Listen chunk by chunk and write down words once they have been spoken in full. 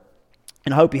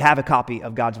And I hope you have a copy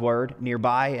of God's Word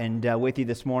nearby and with you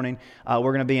this morning. We're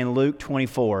going to be in Luke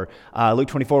 24. Luke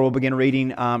 24, we'll begin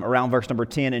reading around verse number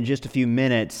 10 in just a few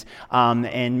minutes.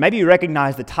 And maybe you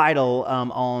recognize the title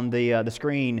on the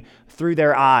screen, Through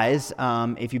Their Eyes.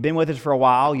 If you've been with us for a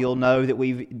while, you'll know that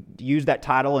we've used that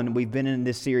title and we've been in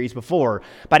this series before.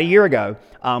 About a year ago,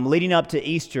 leading up to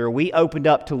Easter, we opened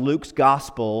up to Luke's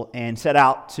Gospel and set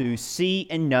out to see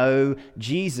and know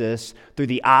Jesus through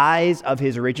the eyes of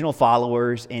his original followers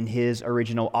and his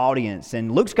original audience.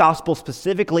 And Luke's Gospel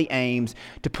specifically aims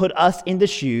to put us in the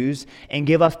shoes and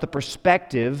give us the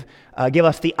perspective, give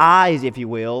us the eyes, if you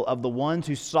will, of the ones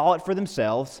who saw it for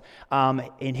themselves.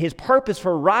 And his purpose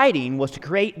for writing was to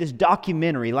create this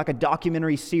documentary, like a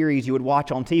documentary series you would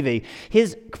watch on TV.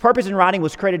 His purpose in writing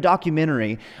was to create a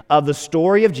documentary of the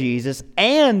story of Jesus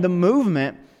and the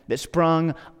movement that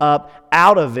sprung up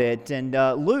out of it. And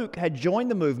Luke had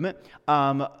joined the movement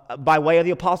by way of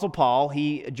the Apostle Paul.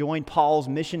 He joined Paul's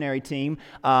missionary team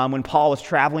when Paul was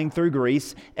traveling through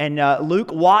Greece. And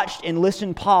Luke watched and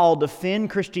listened Paul defend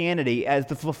Christianity as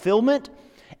the fulfillment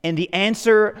and the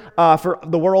answer for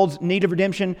the world's need of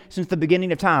redemption since the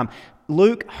beginning of time.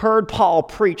 Luke heard Paul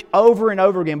preach over and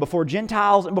over again before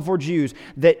Gentiles and before Jews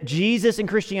that Jesus and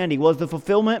Christianity was the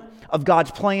fulfillment of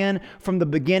God's plan from the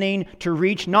beginning to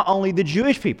reach not only the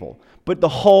Jewish people, but the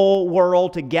whole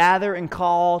world, to gather and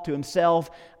call to himself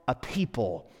a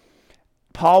people.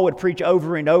 Paul would preach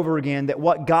over and over again that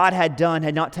what God had done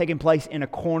had not taken place in a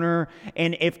corner,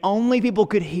 and if only people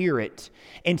could hear it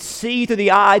and see through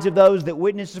the eyes of those that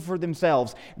witnessed it for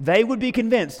themselves, they would be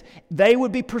convinced, they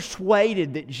would be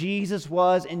persuaded that Jesus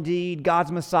was indeed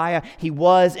God's Messiah. He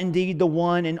was indeed the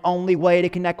one and only way to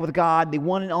connect with God, the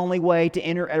one and only way to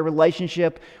enter a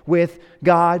relationship with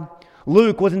God.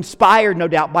 Luke was inspired, no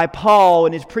doubt, by Paul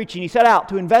in his preaching. He set out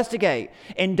to investigate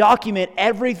and document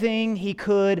everything he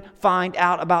could find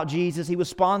out about Jesus. He was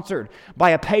sponsored by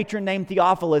a patron named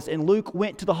Theophilus, and Luke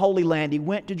went to the Holy Land. He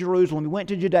went to Jerusalem. He went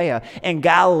to Judea and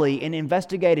Galilee and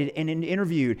investigated and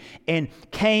interviewed and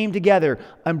came together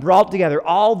and brought together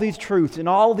all these truths and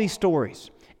all these stories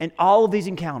and all of these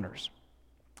encounters.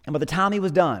 And by the time he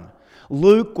was done,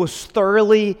 Luke was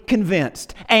thoroughly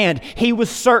convinced, and he was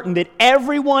certain that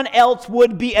everyone else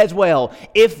would be as well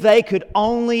if they could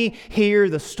only hear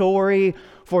the story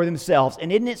for themselves.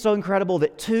 And isn't it so incredible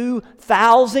that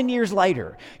 2,000 years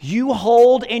later, you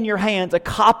hold in your hands a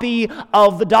copy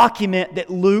of the document that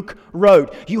Luke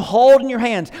wrote. You hold in your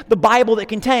hands the Bible that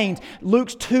contains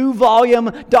Luke's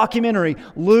 2-volume documentary,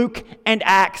 Luke and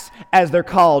Acts, as they're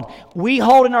called. We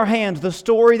hold in our hands the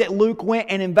story that Luke went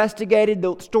and investigated,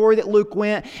 the story that Luke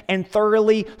went and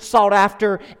thoroughly sought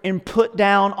after and put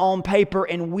down on paper,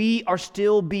 and we are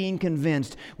still being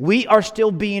convinced. We are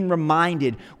still being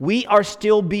reminded. We are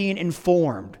still being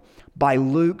informed by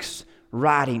Luke's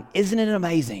writing. Isn't it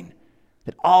amazing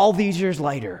that all these years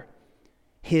later,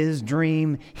 his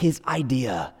dream, his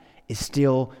idea is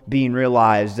still being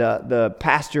realized? The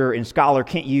pastor and scholar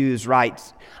Kent Hughes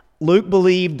writes, Luke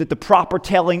believed that the proper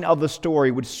telling of the story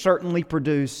would certainly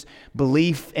produce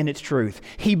belief in its truth.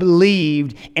 He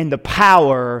believed in the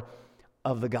power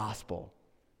of the gospel.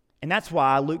 And that's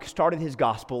why Luke started his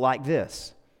gospel like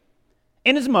this.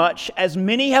 Inasmuch as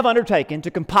many have undertaken to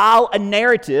compile a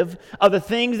narrative of the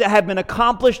things that have been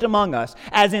accomplished among us,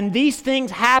 as in these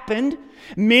things happened,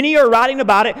 many are writing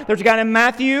about it. There's a guy named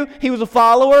Matthew, he was a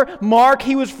follower. Mark,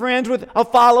 he was friends with a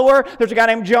follower. There's a guy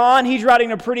named John, he's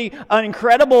writing an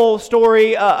incredible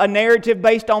story, a narrative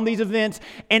based on these events.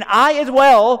 And I as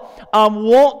well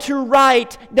want to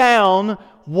write down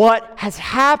what has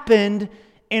happened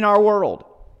in our world.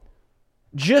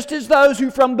 Just as those who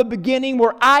from the beginning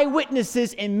were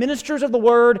eyewitnesses and ministers of the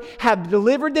word have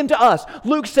delivered them to us.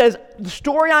 Luke says, the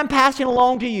story I'm passing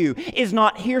along to you is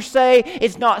not hearsay.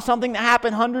 It's not something that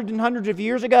happened hundreds and hundreds of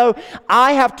years ago.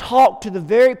 I have talked to the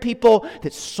very people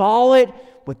that saw it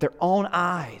with their own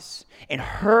eyes and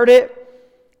heard it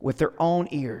with their own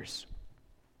ears.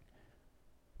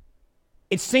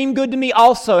 It seemed good to me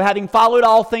also, having followed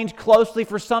all things closely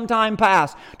for some time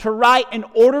past, to write an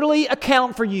orderly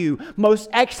account for you, most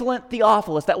excellent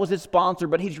Theophilus. That was his sponsor,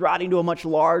 but he's writing to a much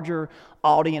larger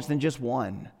audience than just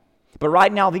one. But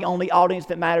right now, the only audience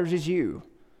that matters is you.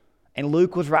 And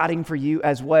Luke was writing for you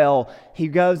as well. He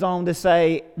goes on to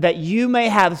say that you may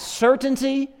have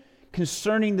certainty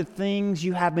concerning the things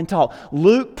you have been taught.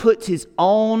 Luke puts his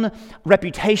own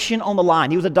reputation on the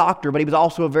line. He was a doctor, but he was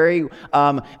also a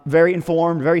very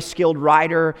informed, very skilled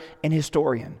writer and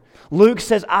historian. Luke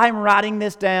says, I'm writing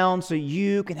this down so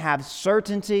you can have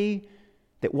certainty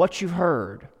that what you've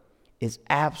heard is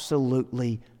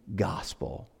absolutely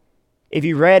gospel. If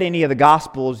you read any of the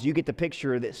Gospels, you get the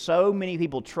picture that so many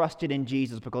people trusted in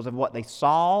Jesus because of what they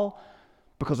saw,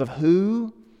 because of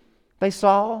who they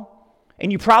saw.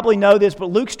 And you probably know this, but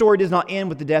Luke's story does not end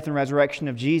with the death and resurrection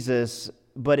of Jesus,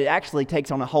 but it actually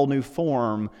takes on a whole new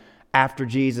form after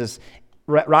Jesus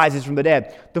rises from the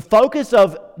dead. The focus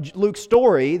of Luke's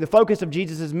story, the focus of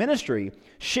Jesus' ministry,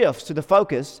 shifts to the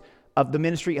focus of the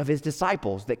ministry of his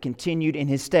disciples that continued in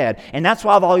his stead. And that's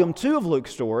why Volume 2 of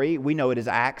Luke's story, we know it as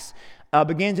Acts,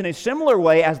 begins in a similar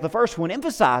way as the first one,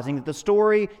 emphasizing that the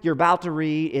story you're about to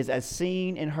read is as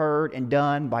seen and heard and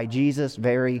done by Jesus'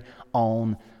 very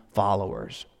own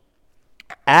followers.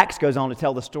 Acts goes on to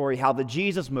tell the story how the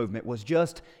Jesus movement was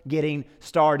just getting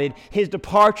started. His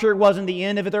departure wasn't the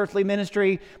end of his earthly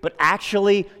ministry, but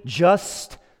actually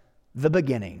just the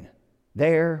beginning.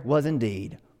 There was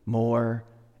indeed more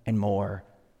and more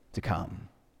to come.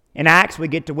 In Acts, we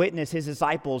get to witness his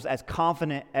disciples as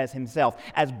confident as himself,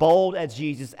 as bold as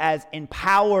Jesus, as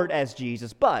empowered as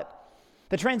Jesus. But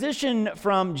the transition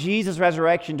from Jesus'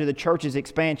 resurrection to the church's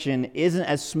expansion isn't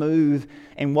as smooth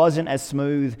and wasn't as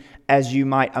smooth as you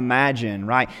might imagine,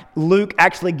 right? Luke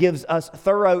actually gives us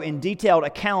thorough and detailed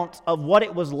accounts of what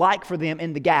it was like for them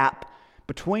in the gap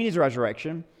between his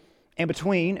resurrection and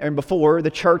before the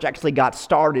church actually got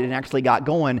started and actually got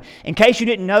going. In case you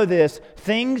didn't know this,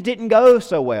 things didn't go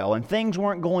so well, and things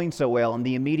weren't going so well in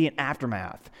the immediate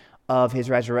aftermath of his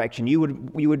resurrection. You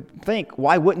would think,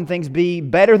 why wouldn't things be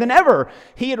better than ever?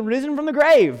 He had risen from the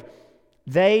grave.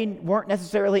 They weren't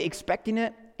necessarily expecting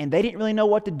it, and they didn't really know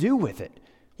what to do with it.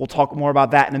 We'll talk more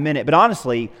about that in a minute. But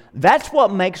honestly, that's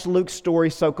what makes Luke's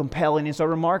story so compelling and so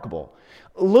remarkable.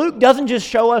 Luke doesn't just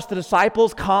show us the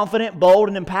disciples confident, bold,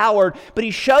 and empowered, but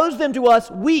he shows them to us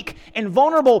weak and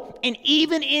vulnerable and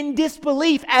even in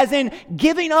disbelief, as in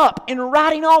giving up and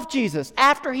writing off Jesus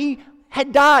after he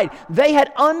had died. They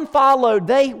had unfollowed.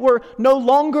 They were no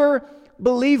longer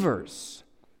believers.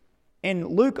 And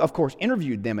Luke, of course,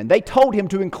 interviewed them, and they told him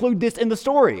to include this in the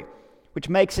story, which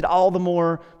makes it all the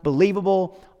more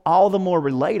believable, all the more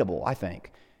relatable, I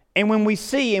think. And when we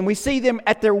see them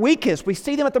at their weakest, we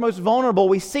see them at their most vulnerable,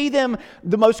 we see them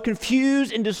the most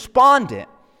confused and despondent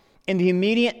in the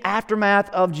immediate aftermath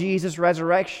of Jesus'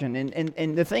 resurrection.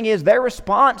 And the thing is, their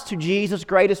response to Jesus'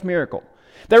 greatest miracle,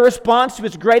 their response to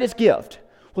his greatest gift,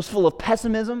 was full of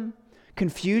pessimism,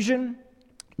 confusion,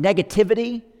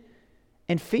 negativity,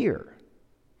 and fear.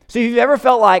 So if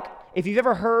you've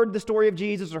ever heard the story of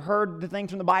Jesus or heard the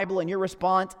things from the Bible and your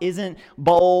response isn't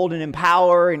bold and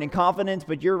empowering and confidence,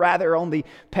 but you're rather on the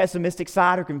pessimistic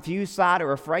side or confused side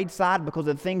or afraid side because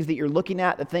of the things that you're looking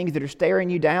at, the things that are staring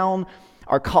you down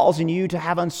are causing you to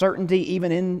have uncertainty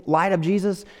even in light of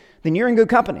Jesus, then you're in good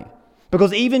company.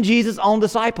 Because even Jesus' own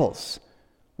disciples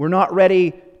were not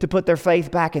ready to put their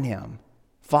faith back in him,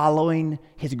 following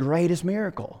his greatest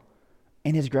miracle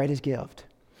and his greatest gift.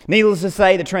 Needless to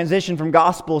say, the transition from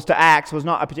Gospels to Acts was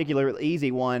not a particularly easy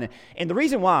one. And the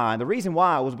reason why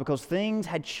was because things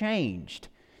had changed,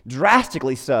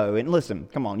 drastically so. And listen,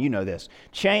 come on, you know this.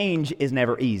 Change is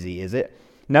never easy, is it?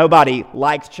 Nobody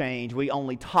likes change. We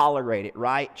only tolerate it,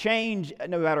 right? Change,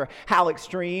 no matter how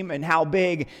extreme and how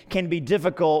big, can be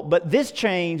difficult. But this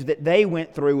change that they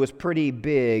went through was pretty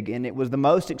big, and it was the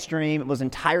most extreme. It was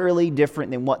entirely different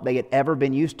than what they had ever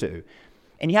been used to.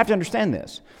 And you have to understand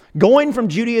this. Going from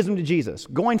Judaism to Jesus,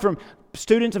 going from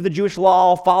students of the Jewish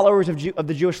law, followers of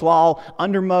the Jewish law,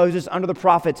 under Moses, under the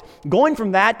prophets, going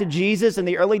from that to Jesus in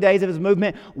the early days of his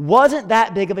movement wasn't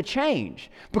that big of a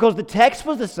change. Because the text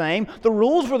was the same, the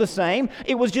rules were the same,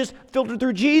 it was just filtered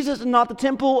through Jesus and not the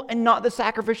temple and not the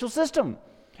sacrificial system.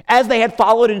 As they had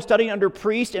followed and studied under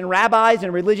priests and rabbis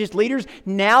and religious leaders,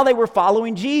 now they were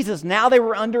following Jesus. Now they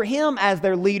were under him as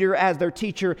their leader, as their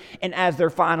teacher, and as their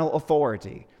final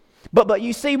authority. But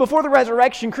you see, before the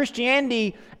resurrection,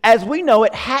 Christianity, as we know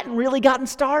it, hadn't really gotten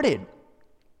started.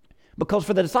 Because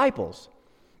for the disciples,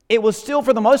 it was still,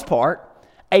 for the most part,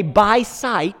 a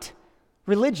by-sight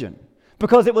religion.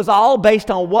 Because it was all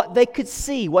based on what they could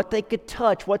see, what they could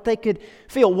touch, what they could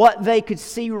feel, what they could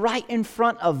see right in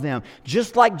front of them.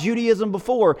 Just like Judaism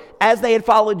before, as they had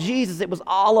followed Jesus, it was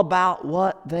all about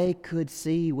what they could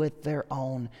see with their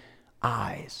own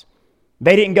eyes.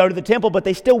 They didn't go to the temple, but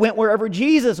they still went wherever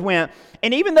Jesus went.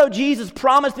 And even though Jesus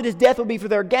promised that his death would be for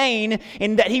their gain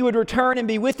and that he would return and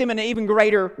be with them in an even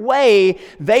greater way,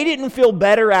 they didn't feel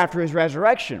better after his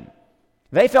resurrection.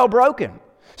 They felt broken.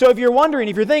 So if you're wondering,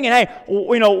 if you're thinking, hey,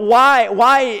 why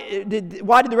did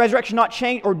the resurrection not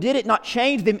change, or did it not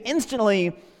change them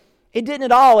instantly? It didn't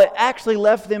at all. It actually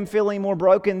left them feeling more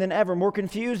broken than ever, more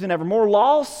confused than ever, more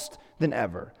lost than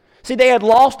ever. See, they had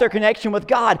lost their connection with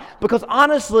God because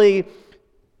honestly,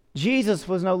 Jesus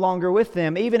was no longer with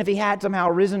them. Even if he had somehow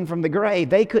risen from the grave,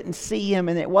 they couldn't see him,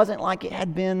 and it wasn't like it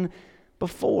had been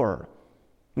before.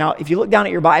 Now, if you look down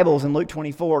at your Bibles in Luke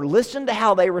 24, listen to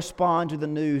how they respond to the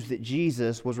news that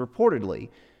Jesus was reportedly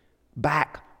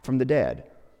back from the dead.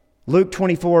 Luke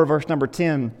 24, verse number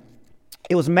 10,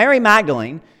 it was Mary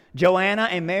Magdalene, Joanna,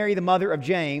 and Mary, the mother of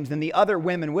James, and the other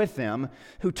women with them,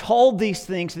 who told these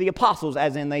things to the apostles,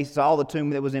 as in they saw the tomb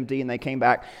that was empty and they came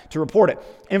back to report it.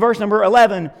 In verse number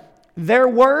 11, their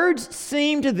words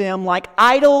seemed to them like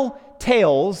idle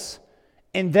tales,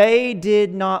 and they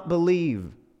did not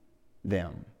believe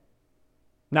them.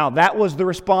 Now, that was the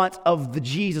response of the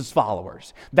Jesus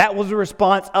followers. That was the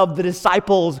response of the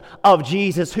disciples of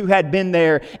Jesus who had been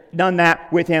there, done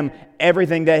that with him,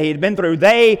 everything that he had been through.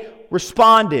 They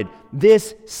responded,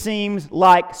 "This seems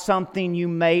like something you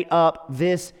made up.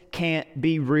 This can't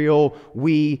be real.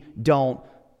 We don't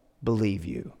believe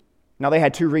you." Now, they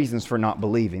had two reasons for not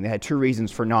believing. They had two reasons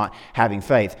for not having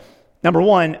faith. Number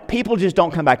one, people just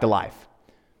don't come back to life.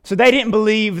 So they didn't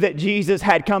believe that Jesus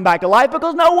had come back to life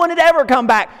because no one had ever come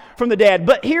back from the dead.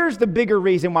 But here's the bigger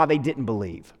reason why they didn't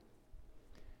believe.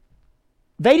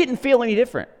 They didn't feel any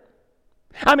different.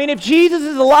 I mean, if Jesus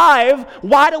is alive,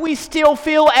 why do we still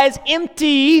feel as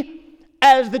empty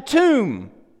as the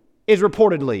tomb is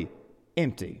reportedly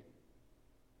empty?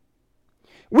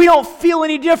 We don't feel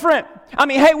any different. I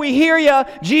mean, hey, we hear you.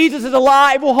 Jesus is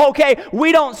alive. Well, okay,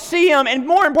 we don't see him. And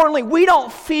more importantly, we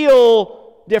don't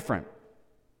feel different.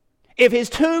 If his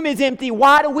tomb is empty,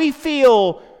 why do we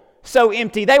feel so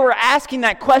empty? They were asking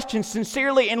that question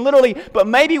sincerely and literally, but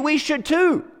maybe we should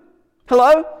too.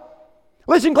 Hello?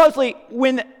 Listen closely.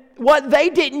 What they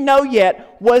didn't know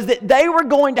yet was that they were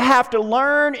going to have to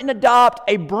learn and adopt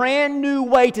a brand new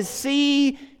way to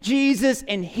see Jesus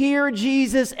and hear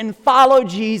Jesus and follow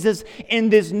Jesus in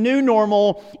this new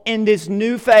normal, in this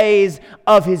new phase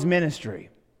of his ministry,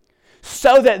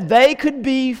 so that they could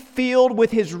be filled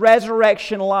with his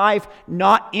resurrection life,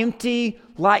 not empty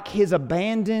like his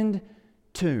abandoned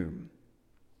tomb.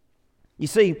 You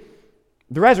see,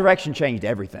 the resurrection changed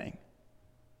everything,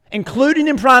 including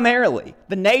and primarily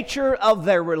the nature of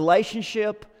their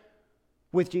relationship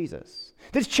with Jesus.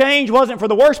 This change wasn't for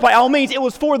the worse by all means. It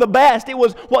was for the best. It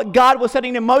was what God was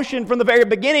setting in motion from the very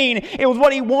beginning. It was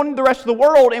what he wanted the rest of the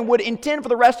world and would intend for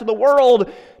the rest of the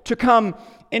world to come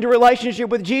into relationship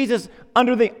with Jesus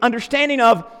under the understanding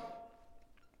of,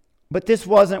 but this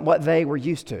wasn't what they were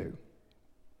used to.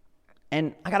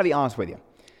 And I got to be honest with you.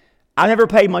 I never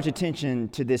paid much attention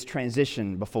to this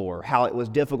transition before, how it was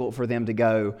difficult for them to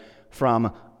go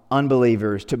from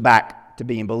unbelievers to back to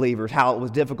being believers, how it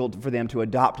was difficult for them to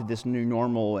adopt this new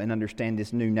normal and understand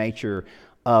this new nature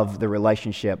of the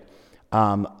relationship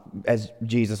as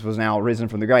Jesus was now risen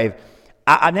from the grave.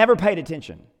 I never paid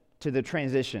attention to the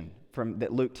transition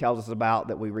that Luke tells us about,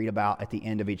 that we read about at the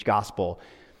end of each gospel,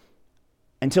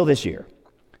 until this year.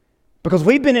 Because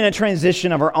we've been in a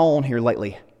transition of our own here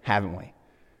lately, haven't we?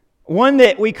 One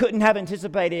that we couldn't have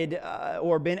anticipated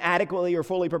or been adequately or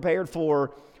fully prepared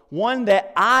for. One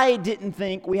that I didn't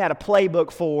think we had a playbook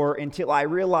for until I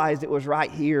realized it was right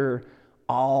here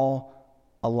all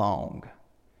along.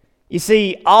 You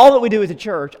see, all that we do as a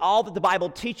church, all that the Bible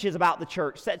teaches about the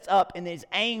church, sets up and is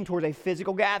aimed towards a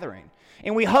physical gathering.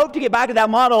 And we hope to get back to that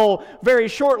model very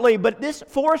shortly, but this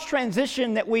forced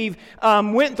transition that we've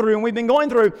went through and we've been going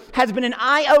through has been an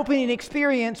eye-opening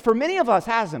experience for many of us,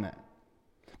 hasn't it?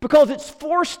 Because it's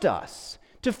forced us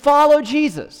to follow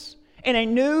Jesus in a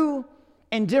new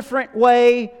and different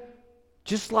way,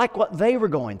 just like what they were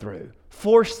going through.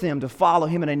 Forced them to follow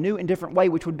him in a new and different way,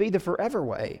 which would be the forever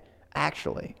way,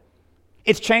 actually.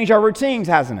 It's changed our routines,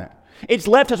 hasn't it? It's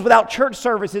left us without church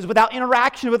services, without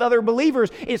interaction with other believers.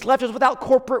 It's left us without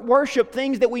corporate worship,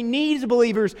 things that we need as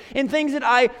believers, and things that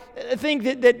I think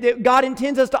that God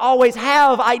intends us to always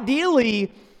have,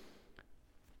 ideally.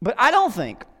 But I don't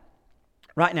think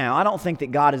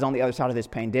that God is on the other side of this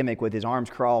pandemic with his arms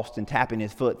crossed and tapping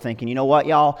his foot thinking, you know what,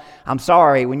 y'all, I'm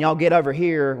sorry, when y'all get over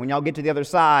here, when y'all get to the other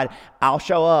side, I'll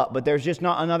show up, but there's just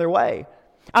not another way.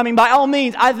 I mean, by all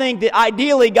means, I think that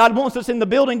ideally God wants us in the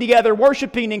building together,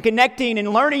 worshiping and connecting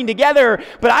and learning together,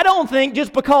 but I don't think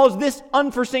just because this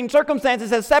unforeseen circumstances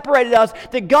has separated us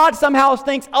that God somehow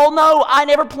thinks, oh no, I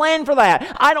never planned for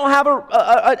that. I don't have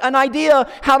an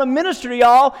idea how to minister to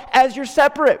y'all as you're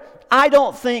separate. I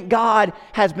don't think God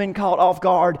has been caught off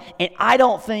guard, and I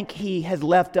don't think he has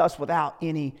left us without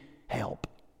any help.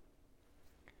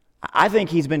 I think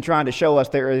he's been trying to show us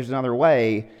there is another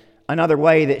way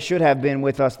that should have been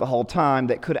with us the whole time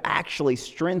that could actually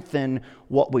strengthen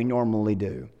what we normally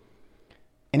do.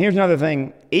 And here's another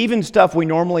thing, even stuff we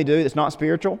normally do that's not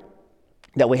spiritual,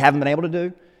 that we haven't been able to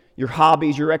do, your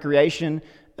hobbies, your recreation,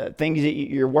 things that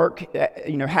your work,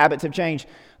 habits have changed.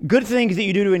 Good things that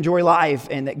you do to enjoy life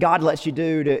and that God lets you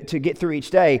do to get through each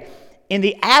day. In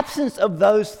the absence of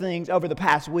those things over the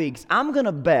past weeks, I'm going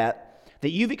to bet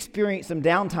that you've experienced some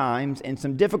downtimes and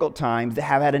some difficult times that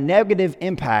have had a negative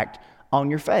impact on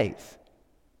your faith.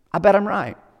 I bet I'm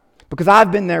right, because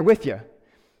I've been there with you.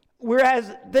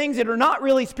 Whereas things that are not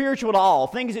really spiritual at all,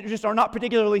 things that just are not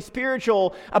particularly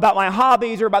spiritual about my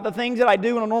hobbies or about the things that I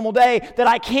do in a normal day that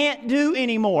I can't do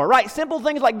anymore, right? Simple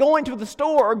things like going to the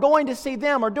store or going to see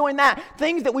them or doing that,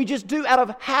 things that we just do out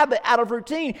of habit, out of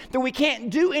routine, that we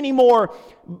can't do anymore.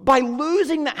 By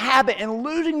losing that habit and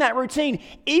losing that routine,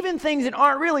 even things that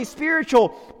aren't really spiritual,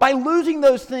 by losing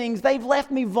those things, they've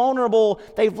left me vulnerable,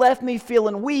 they've left me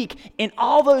feeling weak, and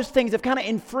all those things have kind of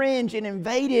infringed and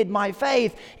invaded my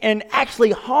faith and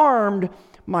actually harmed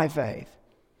my faith.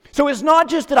 So it's not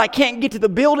just that I can't get to the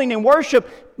building and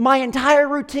worship, my entire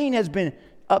routine has been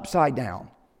upside down.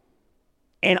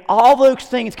 And all those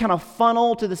things kind of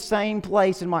funnel to the same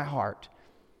place in my heart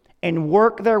and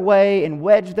work their way and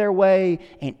wedge their way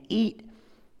and eat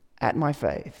at my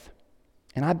faith.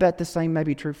 And I bet the same may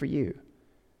be true for you.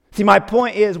 See, my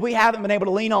point is we haven't been able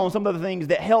to lean on some of the things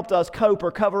that helped us cope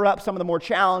or cover up some of the more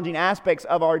challenging aspects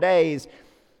of our days.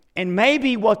 And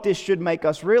maybe what this should make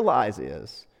us realize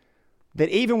is that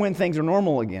even when things are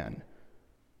normal again,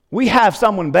 we have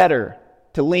someone better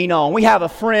to lean on. We have a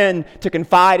friend to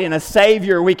confide in, a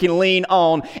Savior we can lean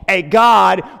on, a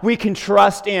God we can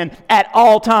trust in at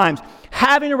all times.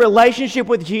 Having a relationship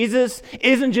with Jesus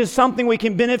isn't just something we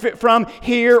can benefit from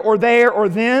here or there or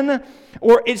then,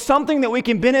 or it's something that we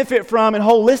can benefit from and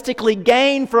holistically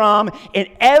gain from in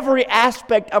every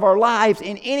aspect of our lives,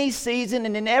 in any season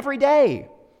and in every day.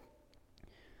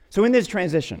 So in this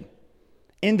transition,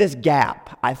 in this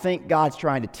gap, I think God's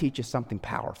trying to teach us something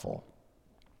powerful.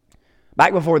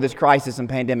 Back before this crisis and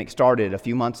pandemic started a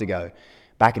few months ago,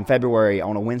 back in February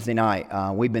on a Wednesday night,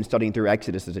 we've been studying through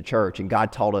Exodus as a church, and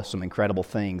God taught us some incredible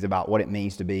things about what it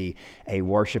means to be a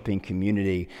worshiping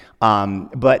community.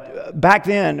 But back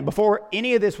then, before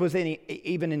any of this was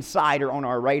even in sight or on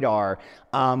our radar,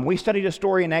 we studied a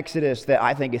story in Exodus that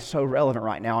I think is so relevant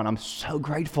right now, and I'm so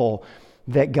grateful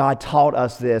that God taught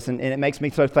us this, and it makes me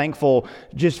so thankful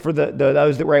just for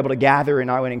those that were able to gather.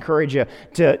 And I would encourage you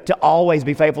to always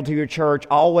be faithful to your church,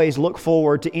 always look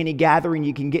forward to any gathering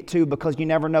you can get to, because you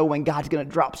never know when God's going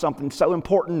to drop something so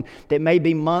important that may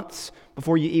be months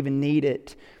before you even need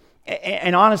it.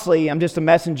 And honestly, I'm just a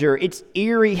messenger. It's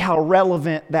eerie how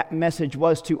relevant that message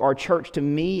was to our church, to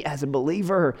me as a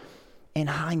believer, in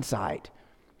hindsight.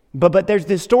 But there's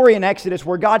this story in Exodus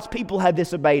where God's people had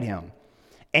disobeyed Him.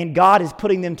 And God is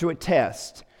putting them to a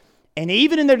test. And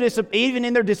even in their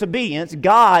disobedience,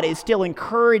 God is still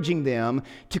encouraging them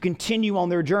to continue on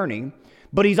their journey.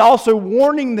 But He's also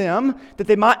warning them that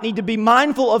they might need to be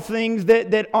mindful of things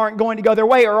that aren't going to go their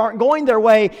way or aren't going their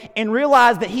way, and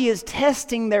realize that He is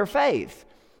testing their faith.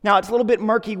 Now, it's a little bit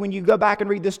murky when you go back and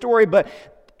read the story, but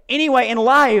anyway, in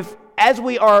life, as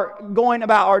we are going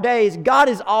about our days, God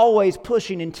is always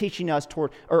pushing and teaching us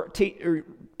toward,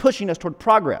 pushing us toward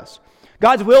progress.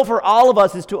 God's will for all of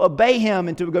us is to obey Him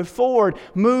and to go forward,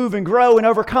 move and grow and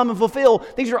overcome and fulfill.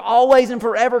 These are always and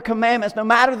forever commandments, no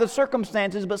matter the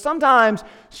circumstances. But sometimes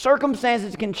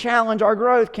circumstances can challenge our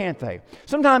growth, can't they?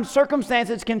 Sometimes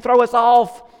circumstances can throw us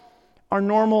off our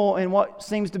normal and what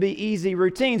seems to be easy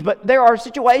routines. But there are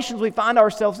situations we find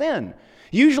ourselves in,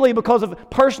 usually because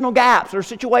of personal gaps or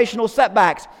situational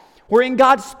setbacks, wherein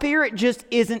God's Spirit just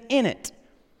isn't in it.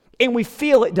 And we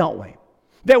feel it, don't we?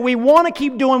 That we want to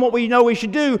keep doing what we know we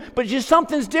should do, but just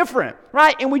something's different,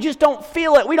 right? And we just don't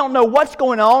feel it. We don't know what's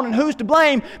going on and who's to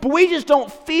blame, but we just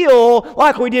don't feel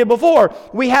like we did before.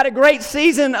 We had a great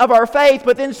season of our faith,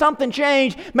 but then something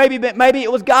changed. Maybe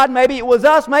it was God, maybe it was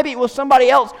us, maybe it was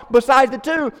somebody else besides the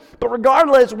two. But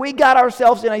regardless, we got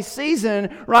ourselves in a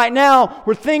season right now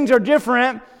where things are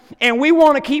different, and we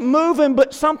want to keep moving,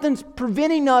 but something's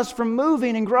preventing us from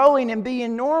moving and growing and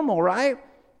being normal, right?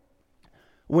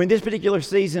 When this particular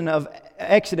season of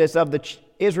Exodus of the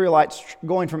Israelites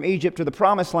going from Egypt to the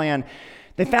Promised Land,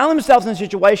 they found themselves in a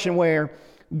situation where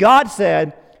God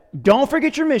said, don't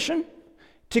forget your mission,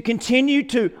 to continue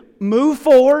to move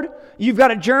forward. You've got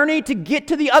a journey to get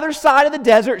to the other side of the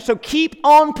desert, so keep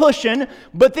on pushing.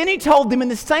 But then He told them in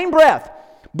the same breath,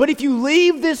 but if you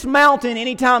leave this mountain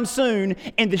anytime soon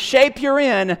in the shape you're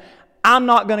in, I'm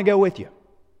not going to go with you.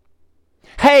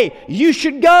 Hey, you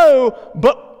should go,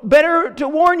 but better to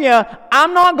warn you,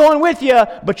 I'm not going with you,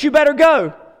 but you better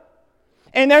go.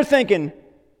 And they're thinking,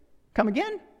 come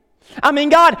again? I mean,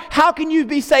 God, how can you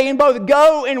be saying both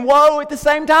go and woe at the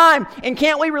same time? And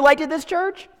can't we relate to this,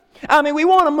 church? I mean, we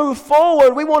want to move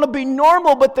forward. We want to be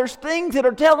normal, but there's things that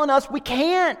are telling us we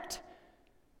can't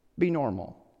be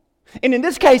normal. And in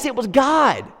this case, it was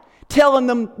God telling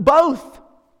them both.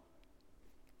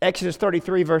 Exodus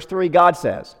 33, verse 3, God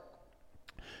says,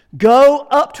 "Go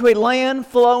up to a land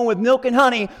flowing with milk and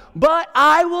honey, but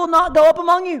I will not go up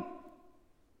among you.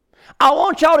 I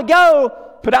want y'all to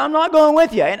go, but I'm not going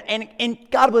with you." And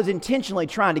God was intentionally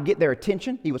trying to get their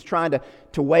attention. He was trying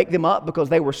to wake them up because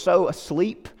they were so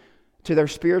asleep to their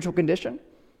spiritual condition.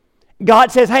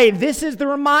 God says, hey, this is the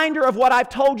reminder of what I've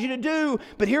told you to do,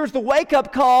 but here's the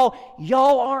wake-up call.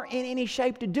 Y'all aren't in any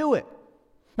shape to do it.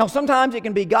 Now, sometimes it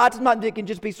can be God, sometimes it can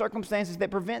just be circumstances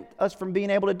that prevent us from being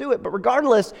able to do it. But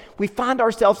regardless, we find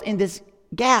ourselves in this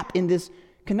gap, in this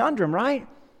conundrum, right?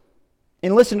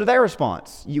 And listen to their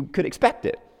response. You could expect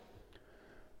it.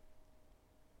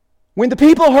 When the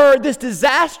people heard this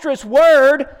disastrous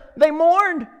word, they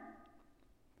mourned.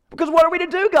 Because what are we to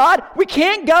do, God? We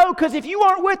can't go because if you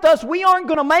aren't with us, we aren't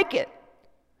going to make it.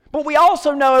 But we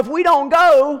also know if we don't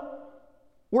go,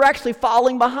 we're actually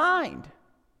falling behind.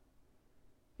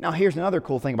 Now, here's another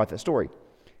cool thing about this story.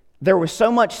 There was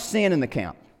so much sin in the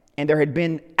camp, and there had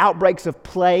been outbreaks of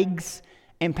plagues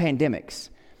and pandemics,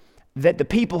 that the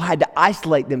people had to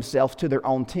isolate themselves to their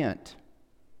own tent.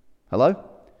 Hello?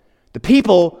 The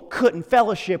people couldn't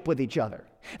fellowship with each other.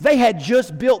 They had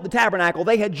just built the tabernacle.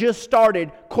 They had just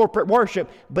started corporate worship,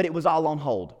 but it was all on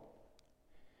hold.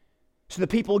 So the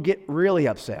people get really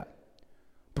upset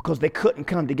because they couldn't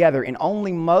come together, and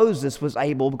only Moses was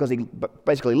able, because he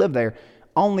basically lived there,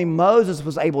 only Moses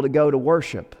was able to go to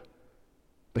worship.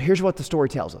 But here's what the story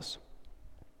tells us.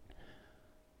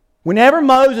 Whenever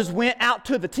Moses went out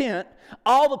to the tent,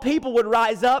 all the people would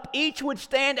rise up. Each would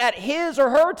stand at his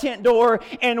or her tent door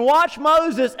and watch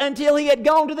Moses until he had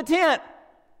gone to the tent.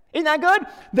 Isn't that good?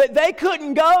 That they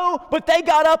couldn't go, but they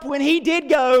got up when he did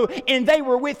go, and they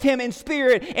were with him in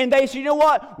spirit. And they said, you know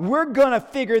what? We're going to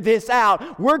figure this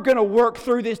out. We're going to work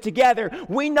through this together.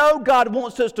 We know God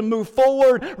wants us to move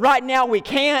forward. Right now we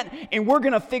can't, and we're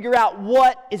going to figure out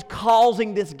what is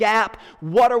causing this gap.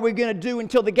 What are we going to do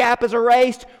until the gap is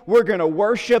erased? We're going to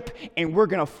worship, and we're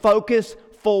going to focus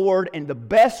forward, and the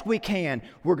best we can,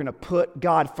 we're going to put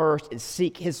God first and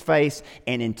seek His face,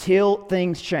 and until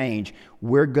things change,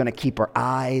 we're going to keep our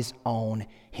eyes on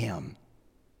Him.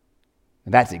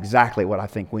 And that's exactly what I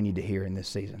think we need to hear in this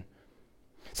season.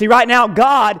 See, right now,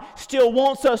 God still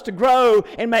wants us to grow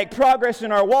and make progress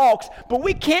in our walks, but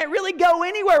we can't really go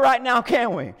anywhere right now,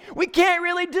 can we? We can't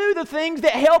really do the things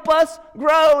that help us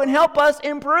grow and help us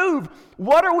improve.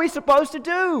 What are we supposed to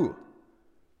do?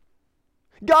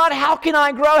 God, how can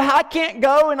I grow? I can't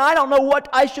go, and I don't know what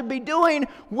I should be doing.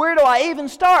 Where do I even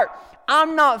start?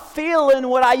 I'm not feeling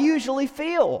what I usually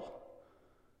feel.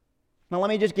 Now, let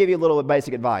me just give you a little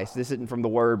basic advice. This isn't from the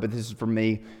Word, but this is from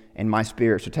me and my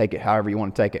spirit, so take it however you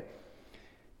want to take it.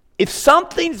 If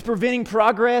something's preventing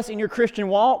progress in your Christian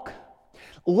walk,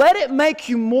 let it make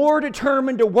you more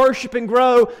determined to worship and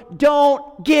grow.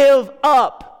 Don't give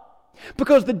up.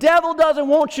 Because the devil doesn't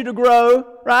want you to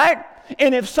grow, right?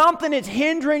 And if something is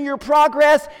hindering your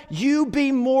progress, you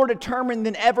be more determined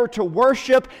than ever to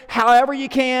worship however you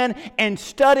can and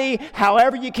study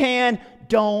however you can.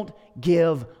 Don't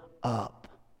give up.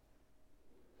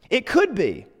 It could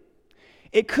be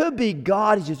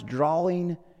God is just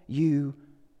drawing you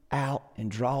out and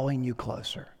drawing you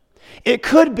closer. It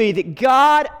could be that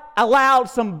God allowed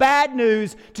some bad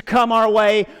news to come our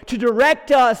way to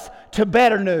direct us to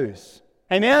better news.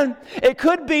 Amen? It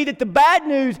could be that the bad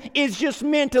news is just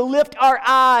meant to lift our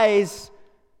eyes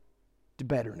to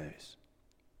better news.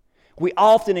 We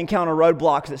often encounter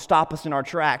roadblocks that stop us in our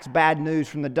tracks. Bad news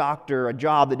from the doctor, a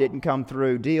job that didn't come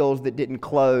through, deals that didn't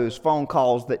close, phone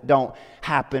calls that don't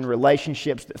happen,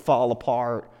 relationships that fall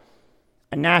apart,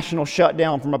 a national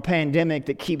shutdown from a pandemic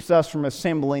that keeps us from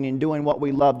assembling and doing what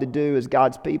we love to do as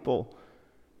God's people.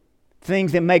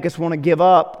 Things that make us want to give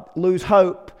up, lose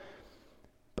hope.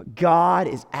 But God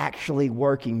is actually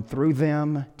working through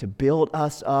them to build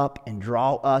us up and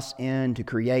draw us in to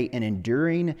create an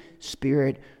enduring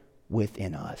spirit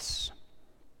within us.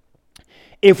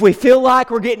 If we feel like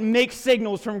we're getting mixed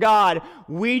signals from God,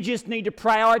 we just need to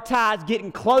prioritize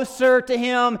getting closer to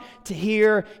Him to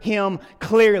hear Him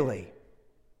clearly.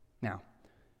 Now,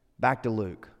 back to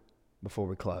Luke before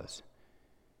we close.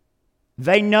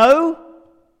 They know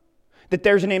that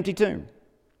there's an empty tomb.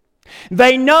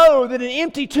 They know that an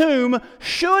empty tomb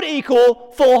should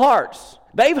equal full hearts.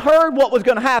 They've heard what was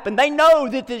going to happen. They know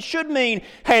that this should mean,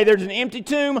 hey, there's an empty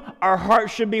tomb, our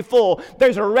hearts should be full.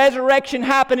 There's a resurrection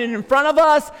happening in front of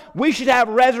us. We should have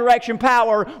resurrection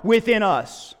power within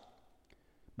us.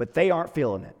 But they aren't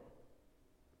feeling it.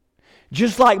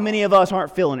 Just like many of us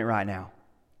aren't feeling it right now.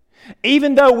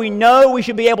 Even though we know we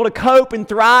should be able to cope and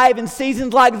thrive in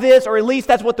seasons like this, or at least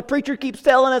that's what the preacher keeps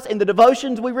telling us, and the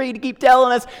devotions we read keep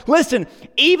telling us, listen,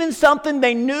 even something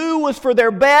they knew was for their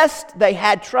best, they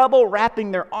had trouble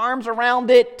wrapping their arms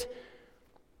around it.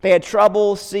 They had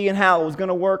trouble seeing how it was going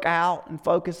to work out and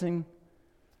focusing.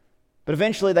 But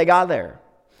eventually they got there.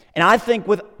 And I think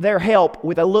with their help,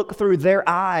 with a look through their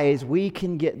eyes, we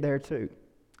can get there too.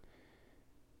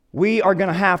 We are going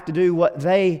to have to do what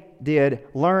they did,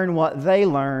 learn what they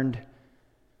learned,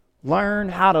 learn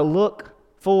how to look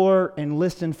for and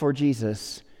listen for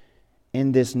Jesus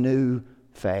in this new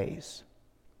phase.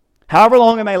 However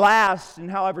long it may last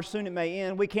and however soon it may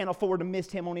end, we can't afford to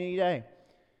miss Him on any day.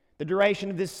 The duration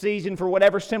of this season, for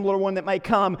whatever similar one that may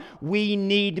come, we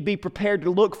need to be prepared to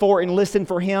look for and listen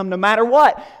for Him no matter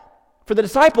what. For the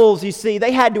disciples, you see,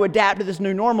 they had to adapt to this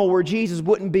new normal where Jesus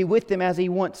wouldn't be with them as He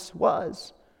once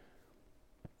was.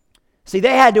 See,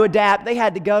 they had to adapt. They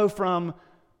had to go from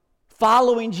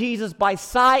following Jesus by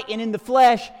sight and in the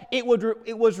flesh. It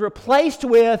was replaced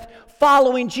with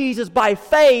following Jesus by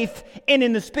faith and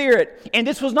in the Spirit. And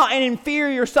this was not an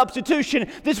inferior substitution.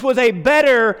 This was a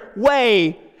better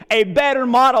way, a better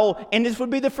model, and this would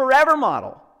be the forever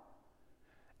model.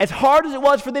 As hard as it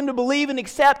was for them to believe and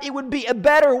accept, it would be a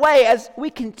better way. As we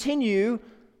continue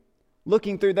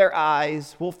looking through their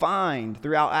eyes, we'll find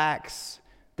throughout Acts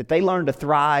that they learned to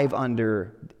thrive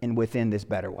under and within this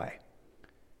better way.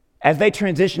 As they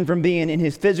transition from being in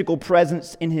His physical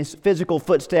presence, in His physical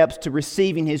footsteps, to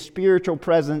receiving His spiritual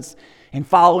presence and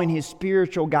following His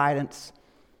spiritual guidance.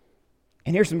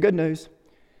 And here's some good news.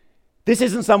 This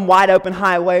isn't some wide open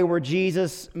highway where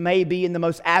Jesus may be in the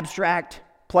most abstract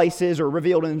places or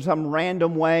revealed in some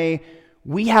random way.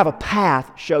 We have a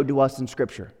path showed to us in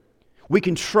Scripture. We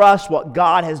can trust what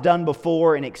God has done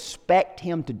before and expect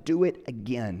Him to do it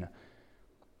again.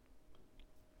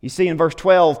 You see, in verse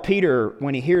 12, Peter,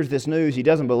 when he hears this news, he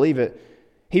doesn't believe it.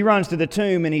 He runs to the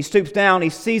tomb and he stoops down. He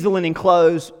sees the linen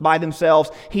clothes by themselves.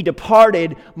 He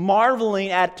departed, marveling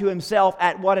to himself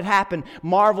at what had happened.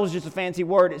 Marvel is just a fancy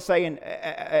word. It's saying,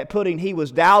 putting he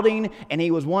was doubting and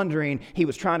he was wondering. He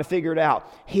was trying to figure it out.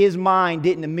 His mind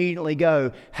didn't immediately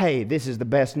go, hey, this is the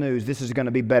best news. This is going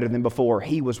to be better than before.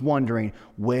 He was wondering,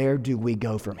 where do we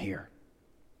go from here?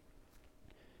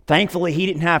 Thankfully, he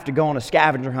didn't have to go on a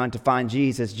scavenger hunt to find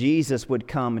Jesus. Jesus would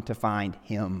come to find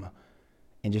him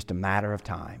in just a matter of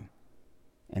time.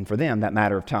 And for them, that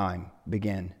matter of time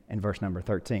began in verse number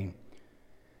 13.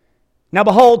 Now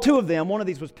behold, two of them, one of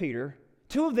these was Peter,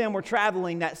 two of them were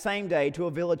traveling that same day to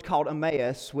a village called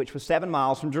Emmaus, which was 7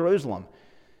 miles from Jerusalem.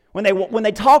 When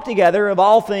they talked together of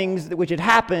all things which had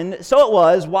happened, so it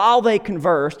was, while they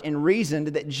conversed and reasoned,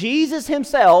 that Jesus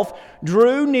Himself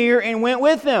drew near and went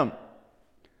with them.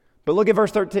 But look at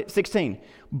verse 16.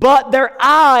 But their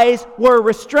eyes were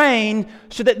restrained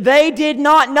so that they did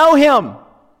not know Him.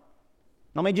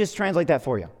 Let me just translate that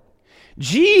for you.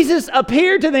 Jesus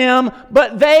appeared to them,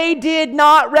 but they did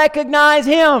not recognize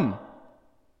Him.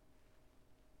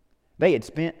 They had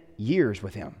spent years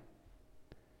with Him.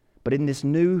 But in this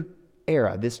new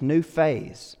era, this new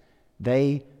phase,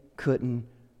 they couldn't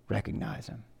recognize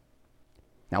Him.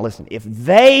 Now listen, if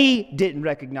they didn't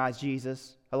recognize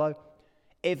Jesus, hello?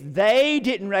 If they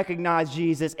didn't recognize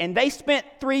Jesus and they spent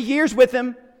 3 years with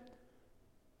Him,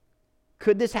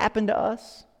 could this happen to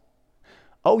us?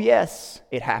 Oh yes,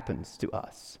 it happens to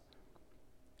us.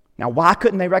 Now why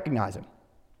couldn't they recognize Him?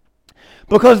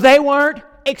 Because they weren't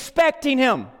expecting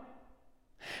Him.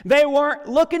 They weren't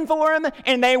looking for Him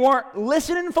and they weren't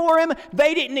listening for Him.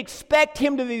 They didn't expect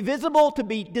Him to be visible, to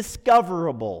be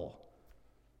discoverable.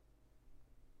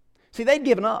 See, they'd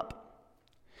given up.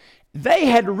 They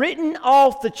had written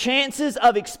off the chances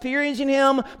of experiencing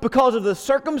Him because of the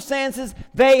circumstances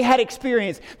they had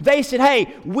experienced. They said,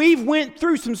 hey, we've went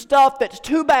through some stuff that's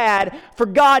too bad for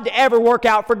God to ever work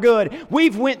out for good.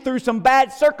 We've went through some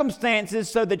bad circumstances,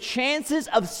 so the chances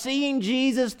of seeing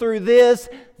Jesus through this,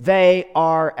 they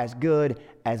are as good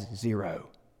as zero.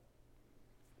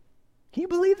 Can you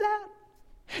believe that?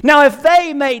 Now, if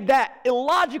they made that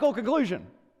illogical conclusion,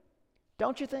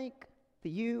 don't you think that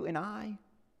you and I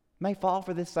may fall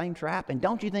for this same trap? And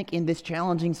don't you think in this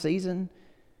challenging season,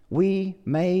 we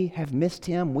may have missed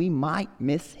Him? We might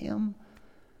miss Him?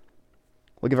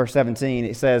 Look at verse 17.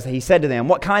 It says, He said to them,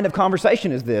 what kind of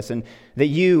conversation is this and that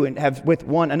you have with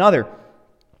one another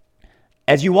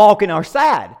as you walk and are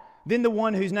sad? Then the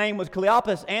one whose name was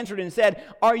Cleopas answered and said,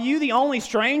 are you the only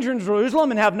stranger in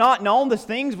Jerusalem and have not known the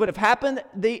things would have happened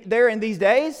there in these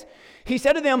days? He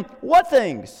said to them, what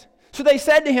things? So they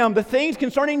said to him, the things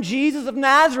concerning Jesus of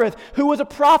Nazareth, who was a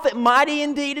prophet, mighty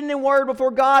in deed and in word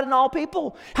before God and all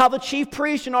people, how the chief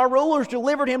priests and our rulers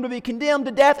delivered him to be condemned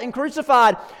to death and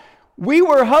crucified. We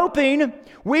were hoping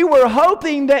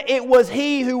that it was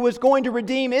he who was going to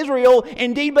redeem Israel.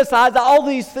 Indeed, besides all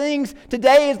these things,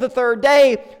 today is the third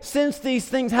day since these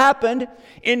things happened.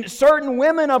 And certain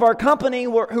women of our company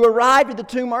who arrived at the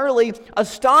tomb early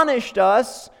astonished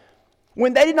us.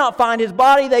 When they did not find his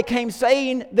body, they came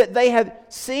saying that they had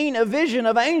seen a vision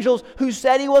of angels who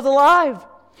said he was alive.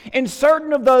 And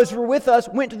certain of those who were with us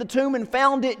went to the tomb and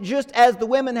found it just as the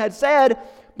women had said,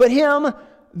 but him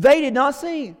they did not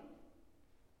see.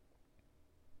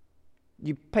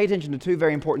 You pay attention to two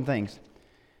very important things.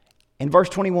 In verse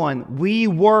 21, we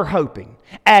were hoping,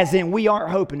 as in we aren't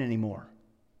hoping anymore.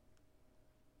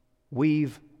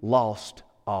 We've lost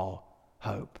all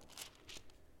hope.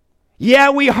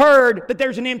 Yeah, we heard that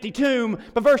there's an empty tomb,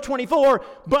 but verse 24,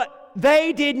 but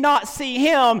they did not see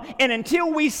him, and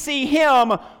until we see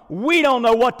him, we don't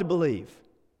know what to believe.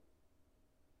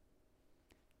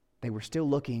 They were still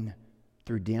looking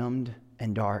through dimmed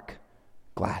and dark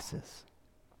glasses.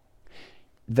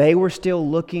 They were still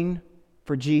looking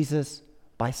for Jesus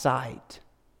by sight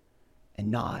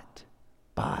and not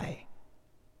by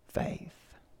faith.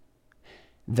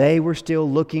 They were still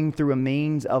looking through a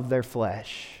means of their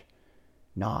flesh,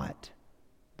 not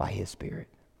by his Spirit.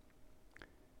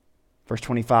 Verse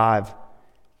 25,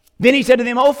 then he said to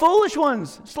them, O foolish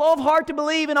ones, slow of heart to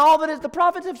believe in all that the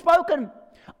prophets have spoken.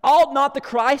 Ought not the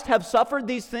Christ have suffered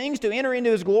these things to enter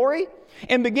into his glory?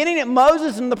 And beginning at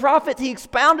Moses and the prophets, he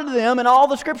expounded to them in all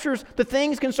the scriptures the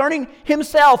things concerning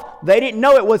himself. They didn't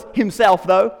know it was himself,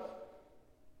 though.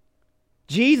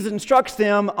 Jesus instructs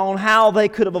them on how they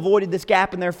could have avoided this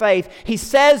gap in their faith. He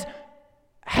says,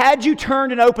 had you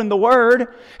turned and opened the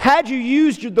Word, had you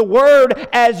used the Word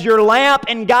as your lamp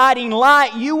and guiding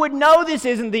light, you would know this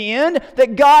isn't the end,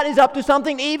 that God is up to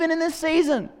something even in this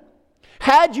season.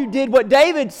 Had you did what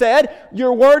David said,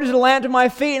 your word is a lamp to my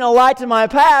feet and a light to my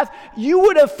path, you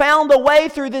would have found a way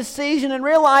through this season and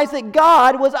realized that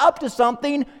God was up to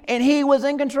something and he was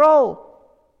in control.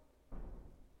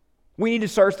 We need to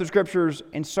search the scriptures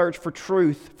and search for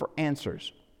truth, for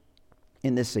answers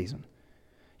in this season.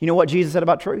 You know what Jesus said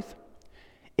about truth?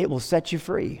 It will set you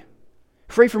free.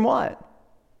 Free from what?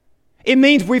 It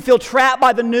means we feel trapped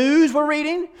by the news we're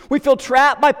reading. We feel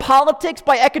trapped by politics,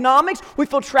 by economics. We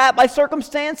feel trapped by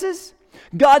circumstances.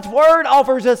 God's Word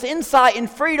offers us insight and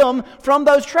freedom from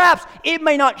those traps. It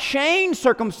may not change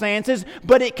circumstances,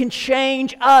 but it can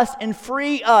change us and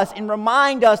free us and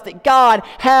remind us that God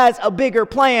has a bigger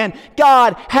plan.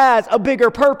 God has a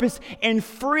bigger purpose, and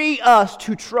free us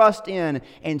to trust in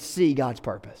and see God's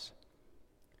purpose.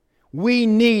 We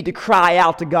need to cry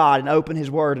out to God and open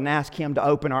His Word and ask Him to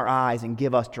open our eyes and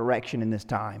give us direction in this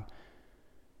time.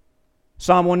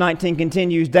 Psalm 119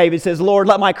 continues. David says, Lord,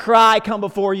 let my cry come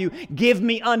before you. Give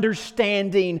me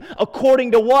understanding.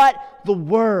 According to what? The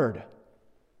Word.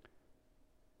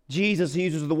 Jesus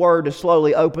uses the Word to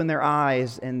slowly open their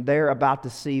eyes, and they're about to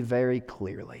see very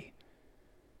clearly.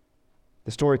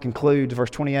 The story concludes,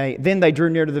 verse 28. Then they drew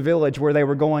near to the village where they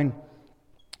were going,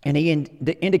 and he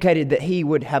indicated that he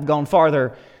would have gone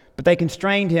farther, but they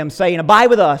constrained him, saying,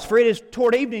 Abide with us, for it is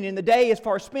toward evening, and the day is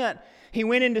far spent. He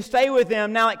went in to stay with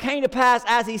them. Now it came to pass,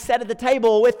 as he sat at the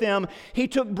table with them, he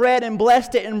took bread and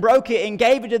blessed it and broke it and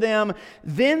gave it to them.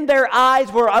 Then their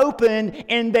eyes were opened,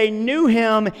 and they knew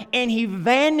him, and he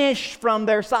vanished from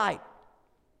their sight.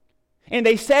 And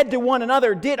they said to one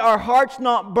another, Did our hearts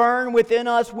not burn within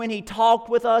us when he talked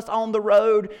with us on the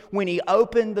road, when he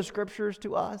opened the Scriptures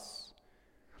to us?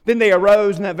 Then they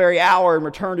arose in that very hour and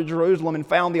returned to Jerusalem and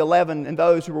found the 11 and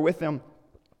those who were with them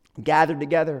gathered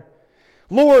together.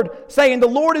 Lord, saying, The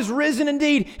Lord is risen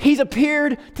indeed. He's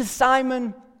appeared to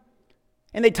Simon.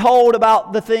 And they told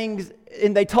about the things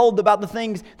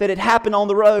that had happened on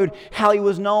the road, how he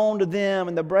was known to them,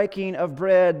 and the breaking of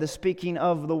bread, the speaking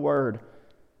of the word.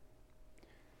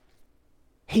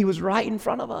 He was right in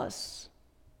front of us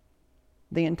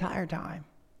the entire time.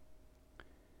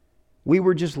 We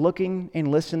were just looking and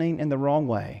listening in the wrong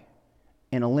way,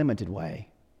 in a limited way,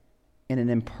 in an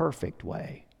imperfect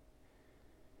way.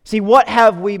 See, what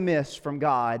have we missed from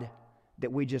God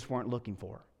that we just weren't looking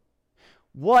for?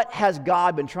 What has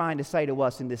God been trying to say to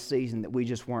us in this season that we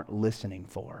just weren't listening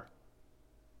for?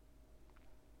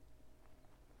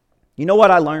 You know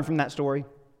what I learned from that story?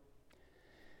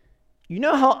 You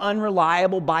know how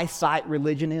unreliable by sight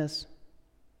religion is?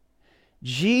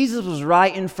 Jesus was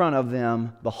right in front of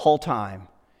them the whole time,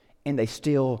 and they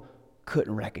still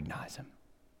couldn't recognize him.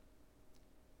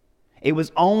 It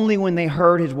was only when they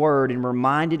heard His word and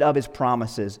reminded of His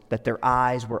promises that their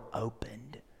eyes were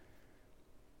opened.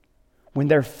 When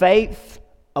their faith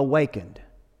awakened,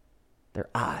 their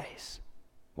eyes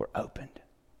were opened.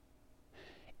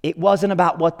 It wasn't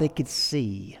about what they could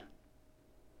see.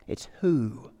 It's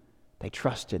who they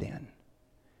trusted in.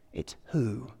 It's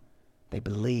who they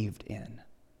believed in.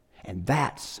 And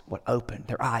that's what opened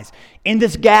their eyes. In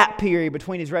this gap period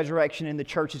between His resurrection and the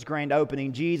church's grand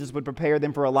opening, Jesus would prepare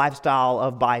them for a lifestyle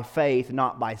of by faith,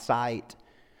 not by sight.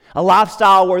 A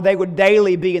lifestyle where they would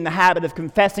daily be in the habit of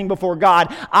confessing before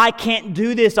God, I can't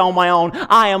do this on my own.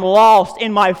 I am lost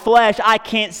in my flesh. I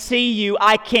can't see you.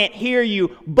 I can't hear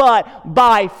you. But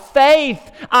by faith,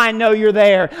 I know you're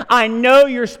there. I know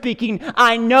you're speaking.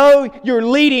 I know you're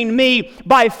leading me.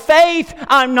 By faith,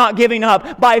 I'm not giving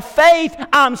up. By faith,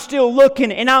 I'm still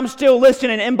looking and I'm still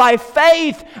listening. And by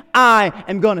faith, I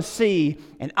am going to see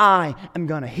and I am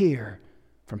going to hear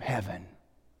from heaven.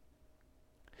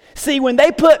 See, when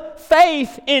they put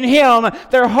faith in Him,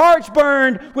 their hearts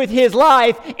burned with His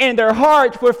life and their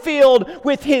hearts were filled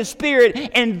with His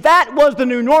Spirit. And that was the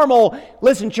new normal.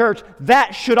 Listen, church,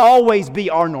 that should always be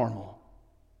our normal.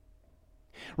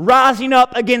 Rising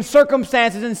up against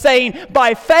circumstances and saying,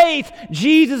 by faith,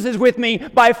 Jesus is with me.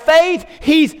 By faith,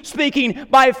 He's speaking.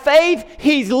 By faith,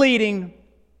 He's leading.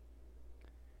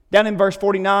 Down in verse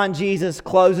 49, Jesus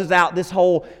closes out this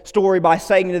whole story by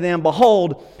saying to them,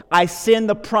 behold, I send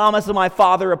the promise of my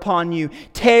Father upon you.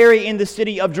 Tarry in the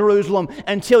city of Jerusalem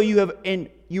until you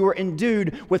are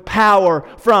endued with power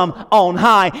from on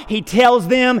high. He tells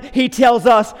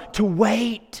us to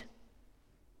wait.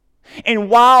 And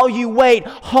while you wait,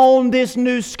 hone this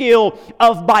new skill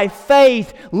of by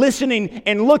faith, listening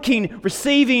and looking,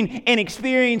 receiving and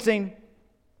experiencing.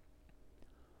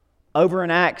 Over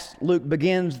in Acts, Luke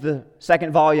begins the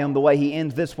second volume the way he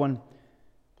ends this one.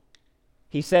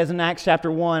 He says in Acts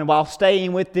chapter 1, while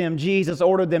staying with them, Jesus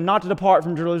ordered them not to depart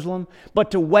from Jerusalem,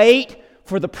 but to wait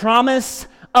for the promise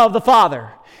of the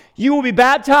Father. You will be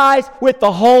baptized with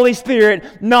the Holy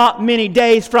Spirit not many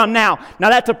days from now. Now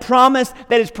that's a promise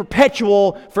that is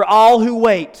perpetual for all who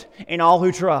wait and all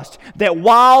who trust. That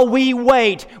while we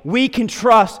wait, we can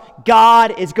trust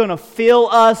God is going to fill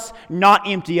us, not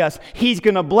empty us. He's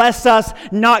going to bless us,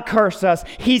 not curse us.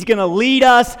 He's going to lead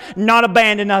us, not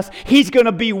abandon us. He's going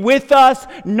to be with us,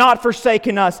 not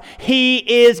forsaken us. He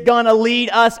is going to lead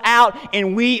us out,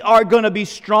 and we are going to be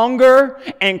stronger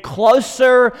and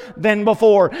closer than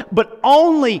before. But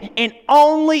only and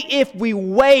only if we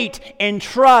wait and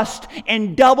trust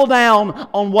and double down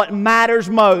on what matters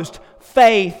most,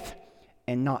 faith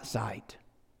and not sight.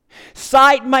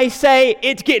 Sight may say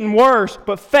it's getting worse,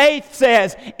 but faith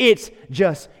says it's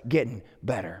just getting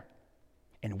better.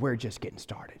 And we're just getting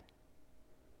started.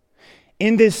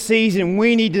 In this season,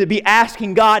 we need to be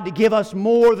asking God to give us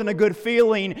more than a good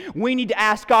feeling. We need to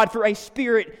ask God for a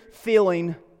spirit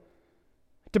filling,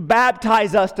 to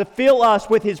baptize us, to fill us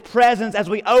with His presence as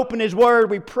we open His Word.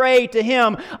 We pray to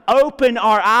Him, open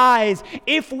our eyes.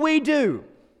 If we do,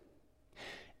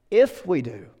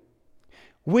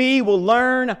 we will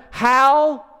learn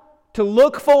how to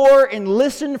look for and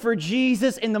listen for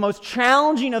Jesus in the most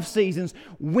challenging of seasons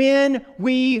when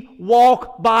we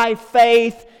walk by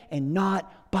faith and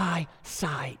not by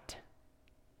sight.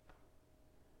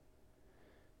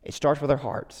 It starts with our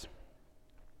hearts.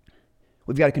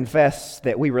 We've got to confess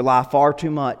that we rely far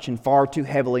too much and far too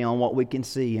heavily on what we can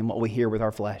see and what we hear with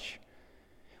our flesh.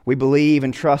 We believe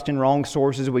and trust in wrong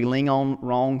sources. We lean on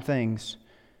wrong things.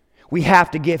 We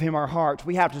have to give Him our hearts.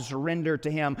 We have to surrender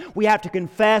to Him. We have to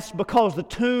confess because the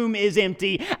tomb is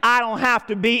empty. I don't have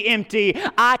to be empty.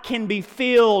 I can be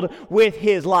filled with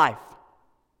His life.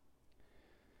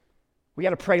 We got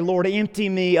to pray, Lord, empty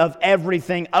me of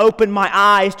everything. Open my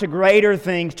eyes to greater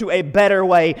things, to a better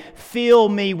way. Fill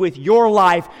me with Your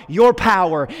life, Your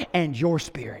power, and Your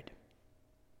Spirit.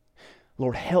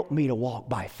 Lord, help me to walk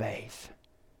by faith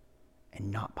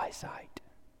and not by sight.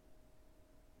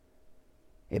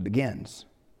 It begins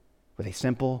with a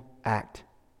simple act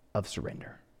of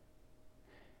surrender.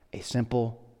 A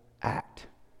simple act.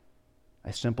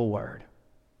 A simple word.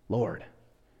 Lord,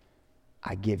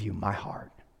 I give You my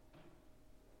heart.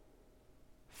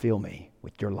 Fill me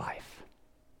with Your life.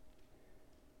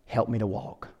 Help me to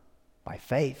walk by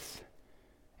faith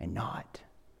and not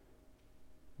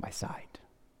by sight.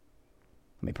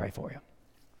 Let me pray for you.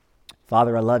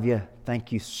 Father, I love You.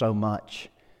 Thank You so much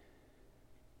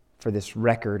for this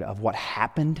record of what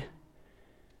happened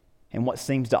and what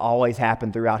seems to always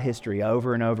happen throughout history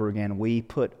over and over again. We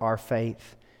put our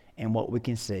faith in what we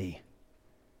can see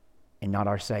and not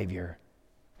our Savior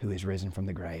who is risen from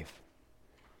the grave.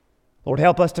 Lord,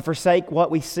 help us to forsake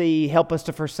what we see. Help us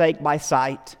to forsake by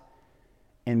sight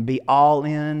and be all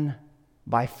in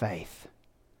by faith.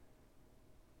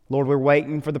 Lord, we're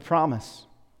waiting for the promise.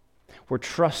 We're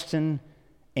trusting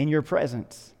in your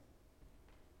presence.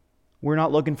 We're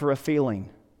not looking for a feeling.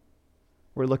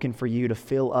 We're looking for you to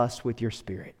fill us with your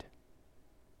Spirit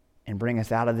and bring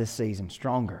us out of this season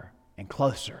stronger and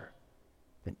closer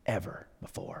than ever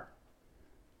before.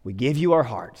 We give you our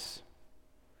hearts.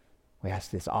 We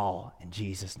ask this all in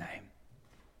Jesus' name.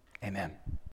 Amen.